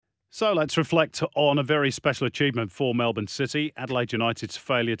So let's reflect on a very special achievement for Melbourne City. Adelaide United's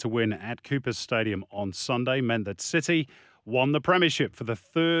failure to win at Coopers Stadium on Sunday meant that City won the premiership for the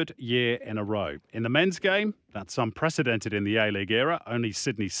third year in a row. In the men's game, that's unprecedented in the A-League era. Only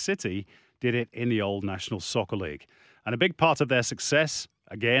Sydney City did it in the old National Soccer League. And a big part of their success,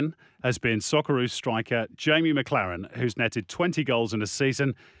 again, has been Socceroos striker Jamie Maclaren, who's netted 20 goals in a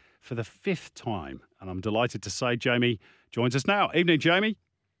season for the fifth time. And I'm delighted to say Jamie joins us now. Evening, Jamie.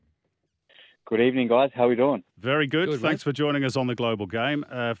 Good evening, guys. How are we doing? Very good. Good, Thanks mate. for joining us on the Global Game.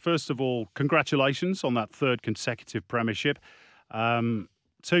 First of all, congratulations on that third consecutive premiership.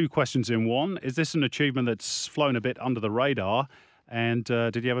 Two questions in one. Is this an achievement that's flown a bit under the radar? And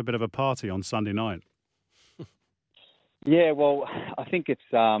did you have a bit of a party on Sunday night? Yeah, well, I think it's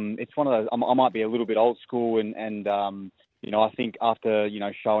one of those. I might be a little bit old school, and I think after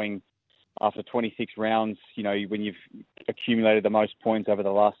showing after 26 rounds, when you've accumulated the most points over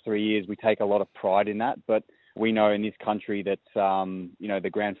the last 3 years, we take a lot of pride in that. But we know in this country that the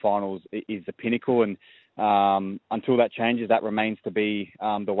grand finals is the pinnacle, and until that changes, that remains to be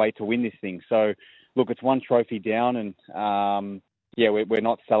the way to win this thing. So, look, it's one trophy down, and we're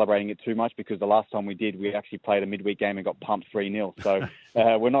not celebrating it too much because the last time we did, we actually played a midweek game and got pumped 3-0. So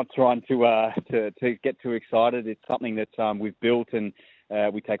we're not trying to get too excited. It's something that we've built and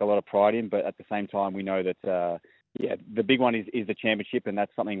we take a lot of pride in. But at the same time, we know that the big one is the championship, and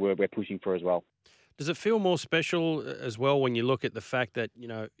that's something we're pushing for as well. Does it feel more special as well when you look at the fact that,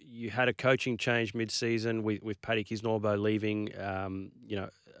 you had a coaching change mid-season with Paddy Kisnorbo leaving,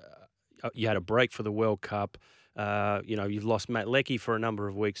 you had a break for the World Cup, you've lost Matt Leckie for a number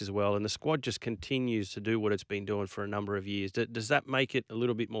of weeks as well, and the squad just continues to do what it's been doing for a number of years. Does that make it a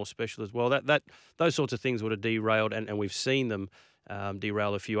little bit more special as well? That those sorts of things would have derailed, and we've seen them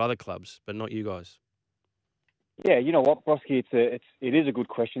derail a few other clubs, but not you guys. Yeah, you know what, Broski, it is a good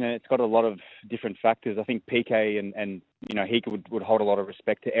question, and it's got a lot of different factors. I think PK and he would hold a lot of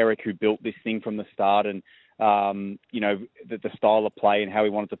respect to Eric, who built this thing from the start, and the style of play and how he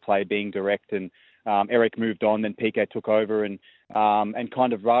wanted to play, being direct. And Eric moved on, then PK took over, and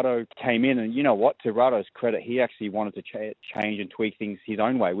kind of Rado came in. And you know what, to Rado's credit, he actually wanted to change and tweak things his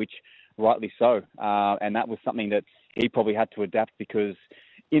own way, which rightly so. And that was something that he probably had to adapt because,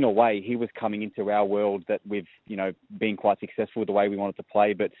 in a way, he was coming into our world that we've, been quite successful with the way we wanted to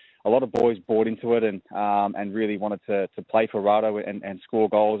play. But a lot of boys bought into it and really wanted to play for Rado and score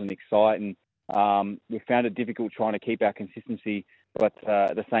goals and excite. And we found it difficult trying to keep our consistency. But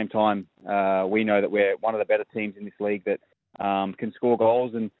at the same time, we know that we're one of the better teams in this league that can score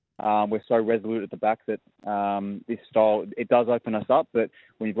goals. And we're so resolute at the back that this style, it does open us up. But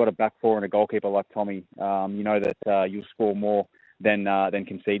when you've got a back four and a goalkeeper like Tommy, you know that you'll score more than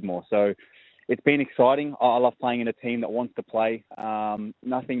concede more. So it's been exciting. I love playing in a team that wants to play.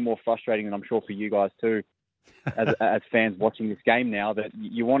 Nothing more frustrating than, I'm sure for you guys too, as fans watching this game now, that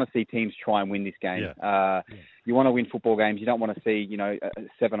you want to see teams try and win this game. Yeah. You want to win football games. You don't want to see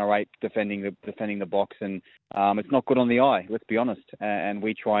 7 or 8 defending the box, and it's not good on the eye. Let's be honest. And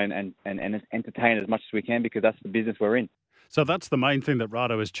we try and entertain as much as we can because that's the business we're in. So that's the main thing that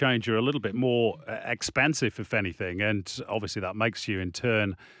Rado has changed. You're a little bit more expansive, if anything, and obviously that makes you, in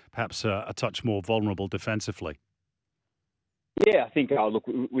turn, perhaps a touch more vulnerable defensively. Yeah, I think, look,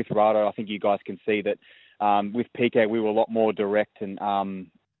 with Rado, I think you guys can see that with PK, we were a lot more direct and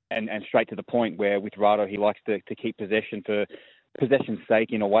straight to the point, where with Rado, he likes to keep possession for possession's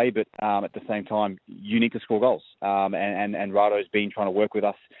sake in a way, but at the same time, you need to score goals. And Rado's been trying to work with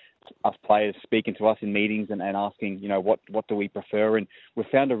us players, speaking to us in meetings and asking, what do we prefer? And we've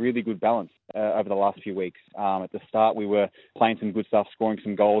found a really good balance over the last few weeks. At the start, we were playing some good stuff, scoring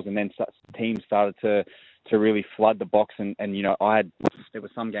some goals, and then teams started to really flood the box. And there were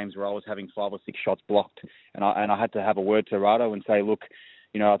some games where I was having 5 or 6 shots blocked, and I had to have a word to Rado and say, look,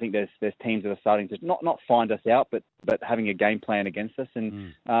 I think there's teams that are starting to not find us out, but having a game plan against us.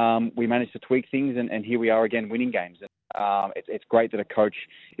 And we managed to tweak things, and here we are again winning games. It's great that a coach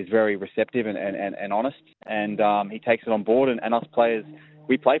is very receptive and honest, and he takes it on board. And us players,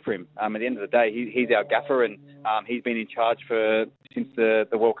 we play for him. At the end of the day, he's our gaffer, and he's been in charge since the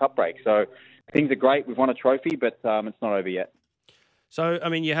World Cup break. So things are great. We've won a trophy, but it's not over yet. So,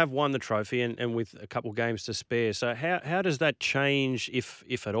 you have won the trophy and with a couple of games to spare. So how does that change,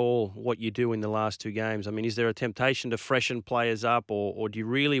 if at all, what you do in the last 2 games? Is there a temptation to freshen players up, or do you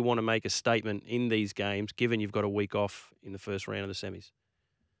really want to make a statement in these games, given you've got a week off in the first round of the semis?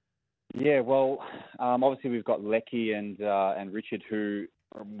 Yeah, well, obviously we've got Leckie and Richard, who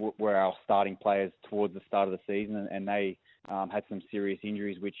were our starting players towards the start of the season, and they had some serious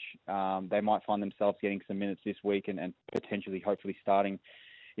injuries, which they might find themselves getting some minutes this week and potentially, hopefully, starting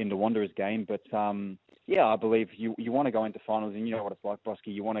in the Wanderers game. But yeah, I believe you want to go into finals, and you know what it's like,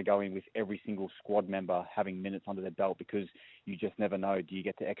 Broski. You want to go in with every single squad member having minutes under their belt, because you just never know. Do you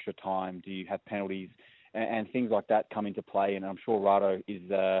get to extra time? Do you have penalties? And things like that come into play. And I'm sure Rado is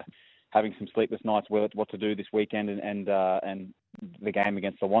having some sleepless nights what to do this weekend and the game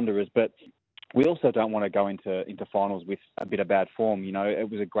against the Wanderers. But we also don't want to go into finals with a bit of bad form. You know, it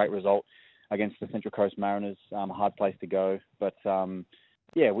was a great result against the Central Coast Mariners, a hard place to go. But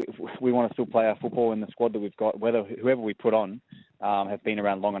yeah, we want to still play our football in the squad that we've got. Whoever we put on have been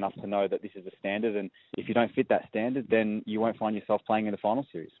around long enough to know that this is a standard. And if you don't fit that standard, then you won't find yourself playing in the final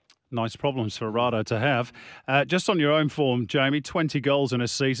series. Nice problems for Rado to have. Just on your own form, Jamie, 20 goals in a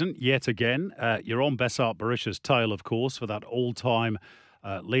season, yet again. You're on Bessart Berisha's tail, of course, for that all-time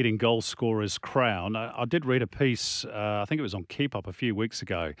leading goal scorer's crown. I did read a piece, I think it was on Keep Up a few weeks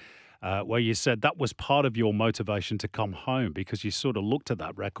ago, where you said that was part of your motivation to come home, because you sort of looked at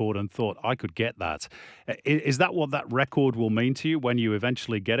that record and thought, I could get that. Is that what that record will mean to you when you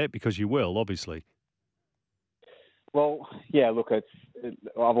eventually get it? Because you will, obviously. Well, yeah, look, I've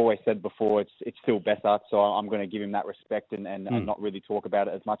always said before, it's still Bessart, so I'm going to give him that respect and not really talk about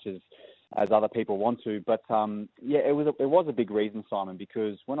it as much as other people want to. But yeah, it was a big reason, Simon,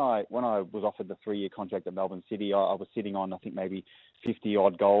 because when I was offered the 3-year contract at Melbourne City, I was sitting on, I think, maybe 50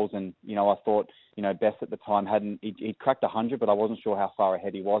 odd goals, and you know, I thought, you know, Bess at the time he'd cracked 100, but I wasn't sure how far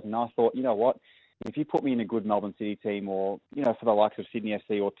ahead he was, and I thought, you know what, if you put me in a good Melbourne City team, or you know, for the likes of Sydney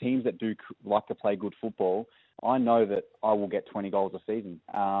FC or teams that do like to play good football, I know that I will get 20 goals a season,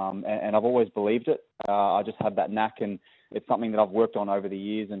 and I've always believed it. I just have that knack, and it's something that I've worked on over the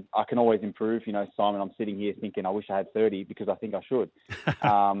years, and I can always improve. You know, Simon, I'm sitting here thinking I wish I had 30 because I think I should.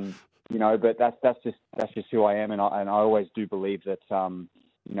 You know, but that's just who I am, and I always do believe that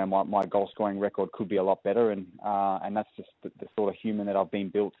you know, my goal scoring record could be a lot better, and that's just the sort of human that I've been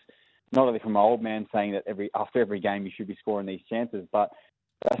built. Not only from my old man saying that after every game you should be scoring these chances, but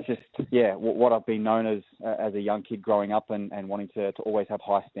that's just, yeah, what I've been known as a young kid growing up and wanting to always have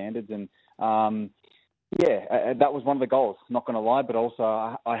high standards. And, yeah, that was one of the goals, not going to lie, but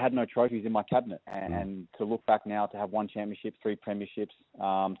also I had no trophies in my cabinet. And to look back now, to have 1 championship, 3 premierships,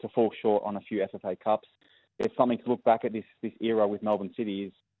 to fall short on a few FFA Cups, it's something to look back at this era with Melbourne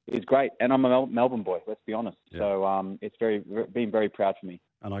City is great. And I'm a Melbourne boy, let's be honest. Yeah. So it's been very proud for me.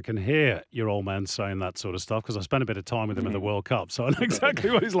 And I can hear your old man saying that sort of stuff because I spent a bit of time with him in the World Cup, so I know exactly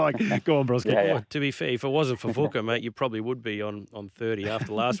what he's like. Go on, Broski. Yeah. Well, to be fair, if it wasn't for Fooker, mate, you probably would be on 30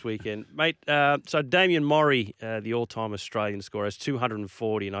 after last weekend. Mate, so Damien Murray, the all-time Australian scorer, has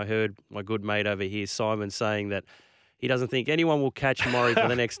 240, and I heard my good mate over here, Simon, saying that he doesn't think anyone will catch Murray for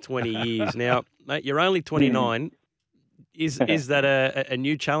the next 20 years. Now, mate, you're only 29. Is that a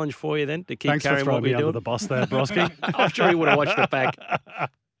new challenge for you then to keep Thanks carrying for what throwing we're me doing? under the bus there, Broski. I'm sure he would have watched it back.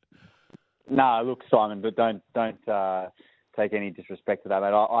 No, look, Simon, but don't take any disrespect to that,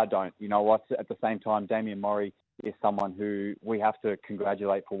 mate. I don't. You know what? At the same time, Damien Murray is someone who we have to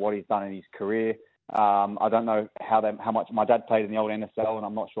congratulate for what he's done in his career. I don't know how much my dad played in the old NSL, and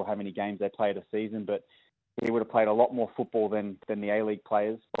I'm not sure how many games they played a season, but he would have played a lot more football than the A-League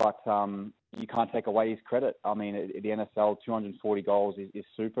players. But you can't take away his credit. I mean, the NSL, 240 goals is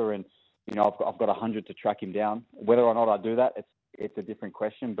super, and you know, I've got 100 to track him down. Whether or not I do that, it's a different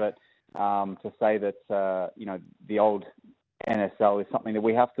question. But to say that you know, the old NSL is something that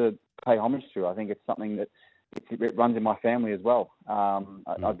we have to pay homage to. I think it's something that it runs in my family as well.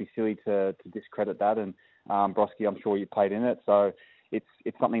 I'd be silly to discredit that. And Broski, I'm sure you played in it, so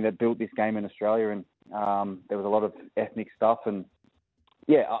it's something that built this game in Australia. And there was a lot of ethnic stuff. And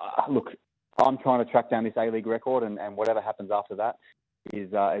yeah, look, I'm trying to track down this A-League record, and whatever happens after that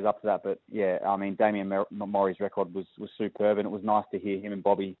is up to that. But yeah, I mean, Damien Murray's record was superb, and it was nice to hear him and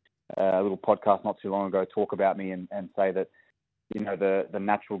Bobby, a little podcast not too long ago, talk about me and say that, you know, the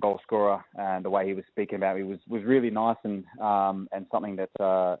natural goal scorer and the way he was speaking about me was really nice, and something that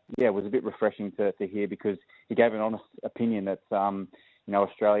was a bit refreshing to hear, because he gave an honest opinion that you know,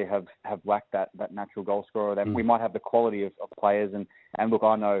 Australia have lacked that natural goal scorer. That we might have the quality of players, and look,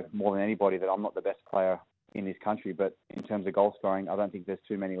 I know more than anybody that I'm not the best player in this country, but in terms of goal scoring, I don't think there's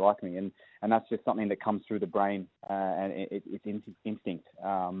too many like me, and that's just something that comes through the brain, and it's instinct.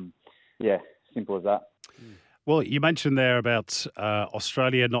 Simple as that. Well, you mentioned there about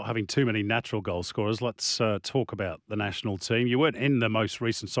Australia not having too many natural goal scorers. Let's talk about the national team. You weren't in the most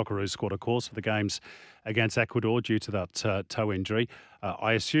recent Socceroos squad, of course, for the games against Ecuador due to that toe injury.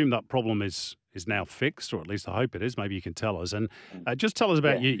 I assume that problem is now fixed, or at least I hope it is. Maybe you can tell us. And just tell us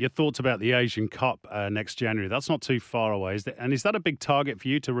about your thoughts about the Asian Cup next January. That's not too far away. Is that a big target for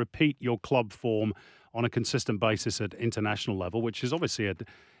you to repeat your club form on a consistent basis at international level, which is obviously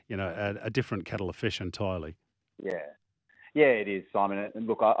a different kettle of fish entirely. Yeah, it is, Simon. And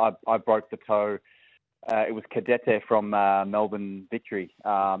look, I broke the toe. It was Cadete from Melbourne Victory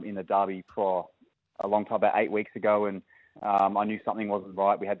in the derby for a long time, about 8 weeks ago, and I knew something wasn't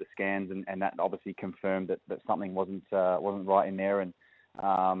right. We had the scans, and that obviously confirmed that something wasn't right in there. And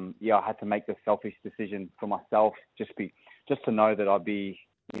I had to make the selfish decision for myself, just to know that I'd be,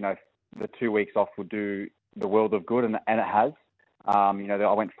 the 2 weeks off would do the world of good, and it has. I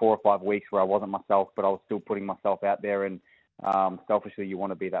went 4 or 5 weeks where I wasn't myself, but I was still putting myself out there. And selfishly, you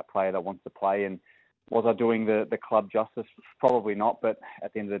want to be that player that wants to play. And was I doing the club justice? Probably not. But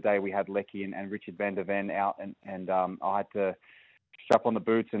at the end of the day, we had Lecky and Richard van der Ven out, and I had to strap on the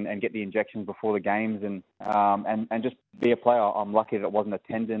boots and get the injections before the games and just be a player. I'm lucky that it wasn't a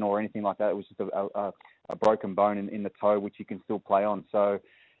tendon or anything like that. It was just a broken bone in the toe, which you can still play on. So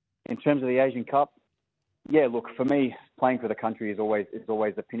in terms of the Asian Cup, yeah, look, for me, playing for the country is always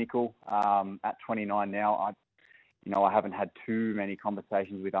the pinnacle. At 29 now, I haven't had too many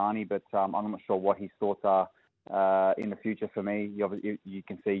conversations with Arnie, but I'm not sure what his thoughts are in the future for me. You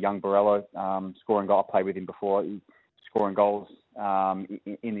can see young Borello scoring goals. I played with him before. He's scoring goals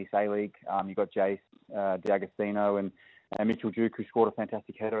in this A-League. You've got Jace D'Agostino and Mitchell Duke, who scored a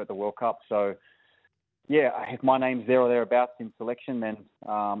fantastic header at the World Cup. So, yeah, if my name's there or thereabouts in selection, then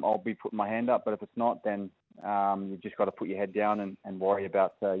I'll be putting my hand up. But if it's not, then you've just got to put your head down and worry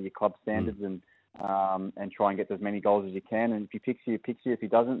about your club standards and try and get as many goals as you can. And if he picks you, he picks you. If he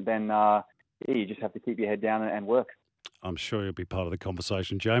doesn't, then you just have to keep your head down and work. I'm sure you'll be part of the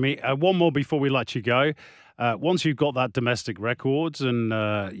conversation, Jamie. One more before we let you go. Once you've got that domestic records and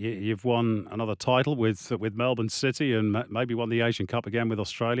you've won another title with Melbourne City and maybe won the Asian Cup again with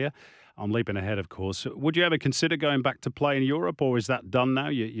Australia, I'm leaping ahead, of course. Would you ever consider going back to play in Europe, or is that done now?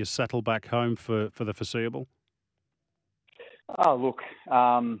 You settle back home for the foreseeable? Oh, look,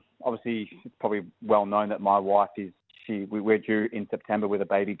 obviously it's probably well known that my wife we're due in September with a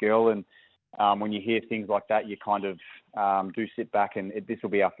baby girl, and when you hear things like that, you kind of do sit back, and this will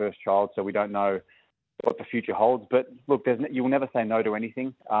be our first child, so we don't know what the future holds. But look, you'll never say no to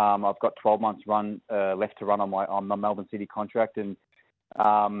anything. I've got 12 months left to run on my Melbourne City contract, and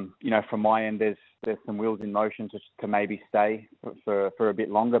from my end, there's some wheels in motion to maybe stay for a bit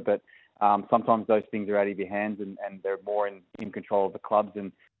longer, but sometimes those things are out of your hands, and they're more in control of the clubs,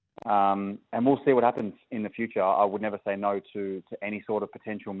 and we'll see what happens in the future. I would never say no to any sort of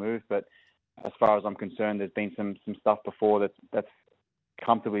potential move, but as far as I'm concerned, there's been some stuff before that's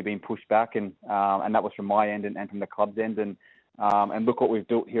comfortably been pushed back, and that was from my end and from the club's end, and look what we've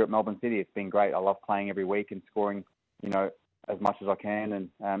built here at Melbourne City. It's been great. I love playing every week and scoring, as much as I can,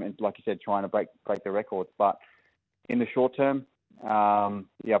 and like you said, trying to break the records. But in the short term, I've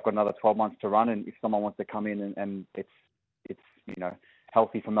got another 12 months to run, and if someone wants to come in and it's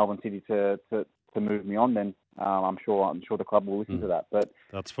healthy for Melbourne City to move me on, then I'm sure the club will listen to that. But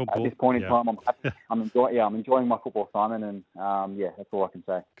that's football. At this point in time, I'm enjoying my football, Simon, and that's all I can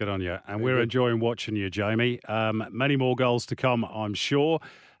say. Good on you, and we're enjoying watching you, Jamie. Many more goals to come, I'm sure.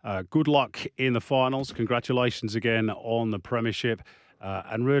 Good luck in the finals. Congratulations again on the premiership.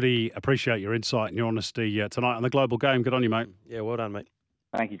 And really appreciate your insight and your honesty tonight on the Global Game. Good on you, mate. Yeah, well done, mate.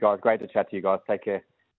 Thank you, guys. Great to chat to you guys. Take care.